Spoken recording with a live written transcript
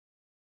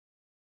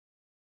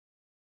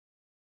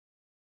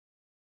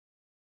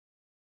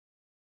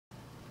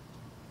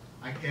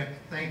I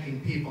kept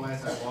thanking people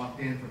as I walked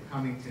in for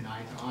coming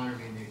tonight to honor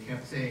me, and they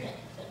kept saying,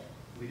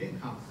 "We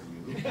didn't come for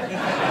you." They kept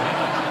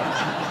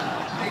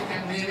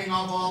naming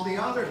off all the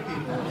other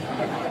people.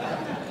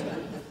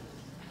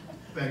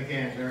 But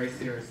again, very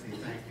seriously,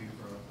 thank you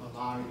for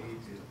allowing me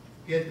to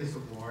get this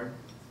award.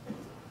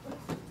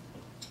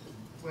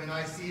 When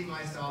I see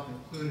myself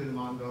included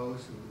among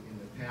those who in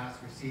the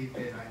past received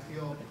it, I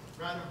feel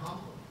rather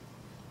humble.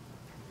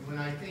 And when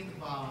I think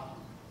about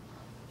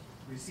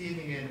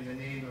receiving it in the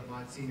name of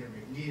Monsignor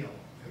McNeil,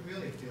 I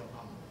really feel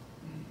humble.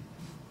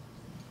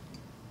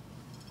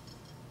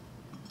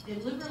 The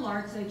liberal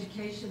arts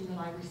education that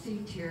I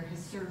received here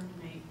has served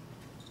me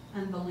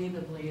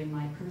unbelievably in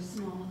my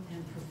personal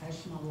and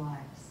professional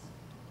lives.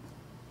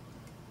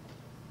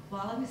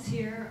 While I was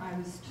here, I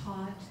was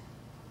taught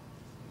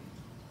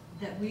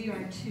that we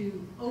are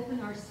to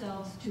open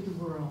ourselves to the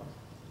world,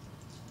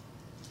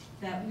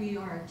 that we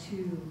are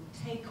to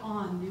take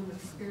on new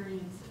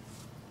experiences,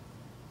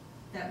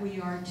 that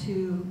we are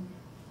to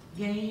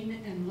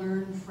gain and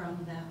learn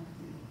from them.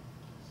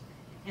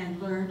 And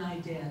learn I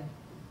did.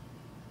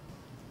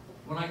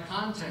 When I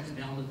contacted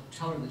Ellen to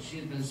tell her that she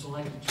had been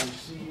selected to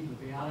receive the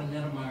Beata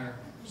Nettemeyer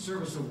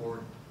Service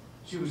Award,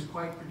 she was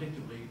quite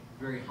predictably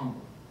very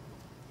humble,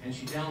 and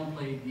she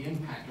downplayed the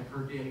impact of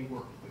her daily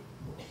work with the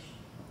poor.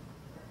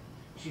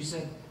 She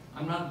said,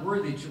 "I'm not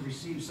worthy to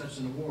receive such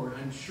an award.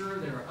 I'm sure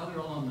there are other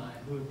alumni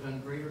who have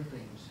done greater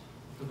things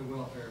for the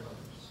welfare of others."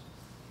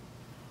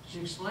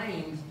 She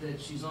explained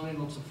that she's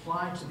unable to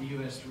fly to the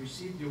U.S. to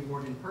receive the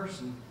award in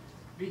person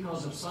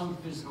because of some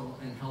physical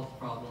and health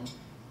problems,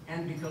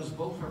 and because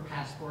both her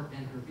passport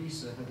and her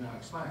visa have now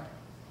expired.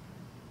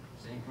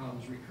 Same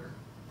problems recur.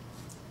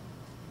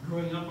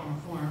 Growing up on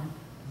a farm,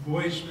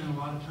 boys spent a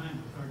lot of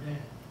time with our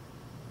dad.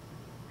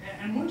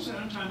 And one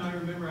time I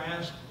remember I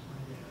asked my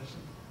dad, I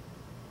said,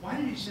 "Why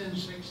did he send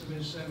 6 of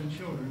his 7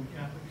 children to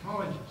Catholic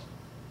colleges?"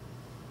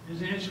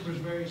 His answer was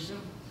very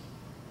simple.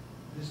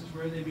 This is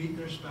where they meet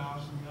their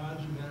spouse, and the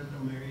odds are better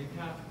they'll marry a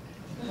Catholic.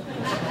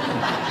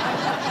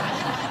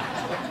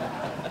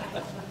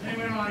 They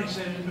went on, he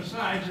said, and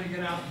besides, they get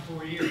out in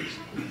 4 years.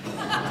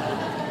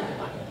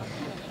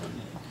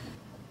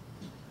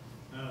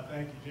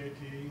 Thank you,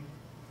 JT,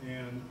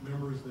 and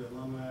members of the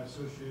Alumni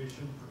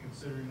Association for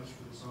considering us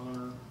for this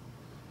honor.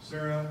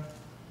 Sarah,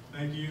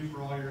 thank you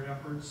for all your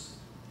efforts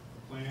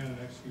to plan and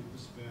execute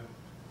this event.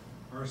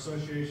 Our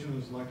association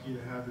is lucky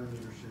to have your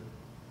leadership.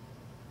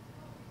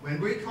 When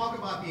we talk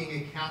about being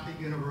a Catholic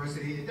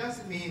university, it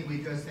doesn't mean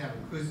we just have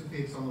a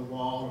crucifix on the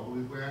wall, or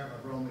we wear a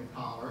Roman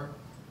collar,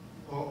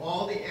 or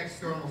all the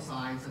external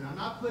signs, and I'm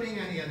not putting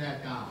any of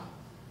that down.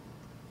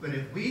 But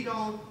if we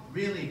don't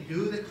really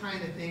do the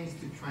kind of things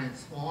to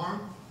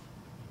transform,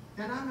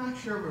 then I'm not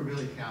sure we're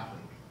really Catholic.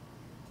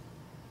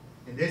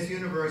 In this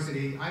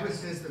university, I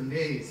was just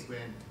amazed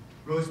when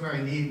Rosemary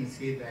Needens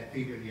gave that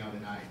figure the other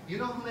night. You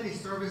know how many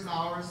service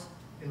hours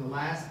in the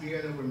last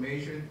year that were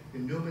measured the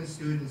Newman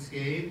students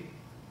gave?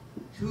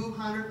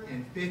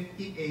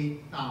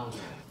 258,000.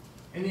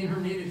 And in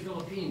her native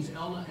Philippines,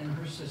 Elna and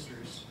her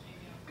sisters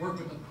work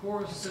with the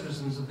poorest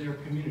citizens of their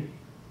community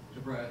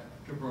to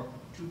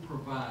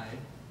provide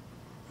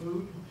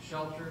food,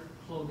 shelter,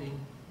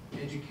 clothing,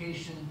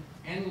 education,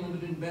 and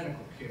limited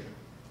medical care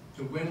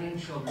to women and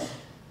children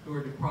who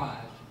are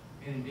deprived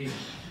and in danger.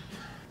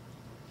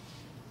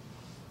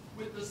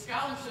 With the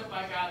scholarship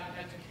I got in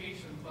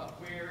education, but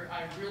where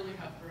I really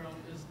have grown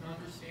is in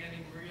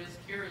understanding Maria's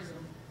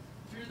charism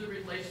through the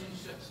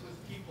relationships with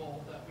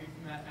people that we've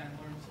met and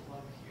learned to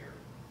love here.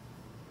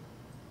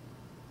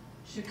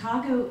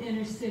 Chicago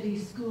inner city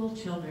school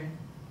children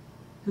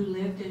who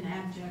lived in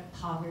abject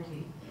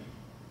poverty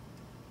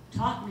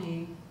taught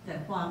me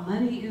that while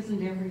money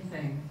isn't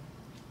everything,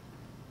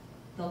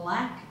 the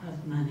lack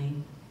of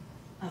money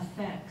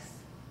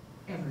affects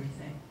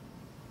everything.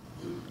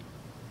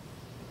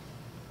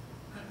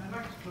 I'd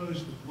like to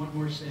close with one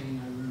more saying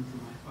I learned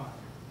from my father.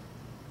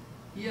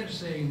 He had a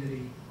saying that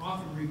he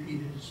often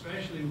repeated,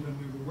 especially when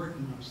we were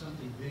working on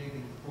something big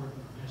and important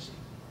or messy.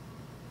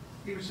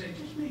 He would say,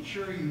 just make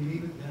sure you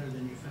leave it better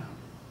than you found it.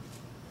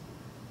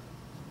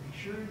 Make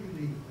sure you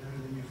leave it better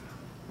than you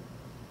found it.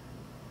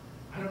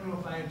 I don't know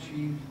if I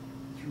achieved,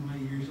 through my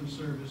years of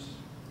service,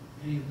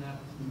 any of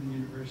that with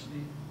Newman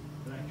University,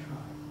 but I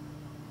tried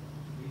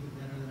to leave it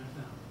better than I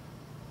found it.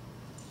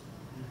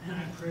 And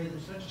I pray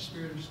that such a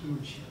spirit of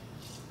stewardship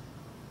is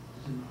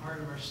in the heart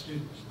of our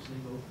students as they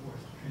go forth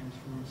to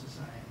transform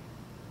society,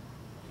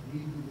 to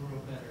leave the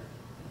world better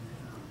than they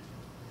found it.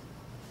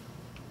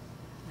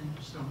 Thank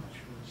you so much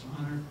for this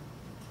honor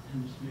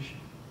and this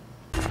mission.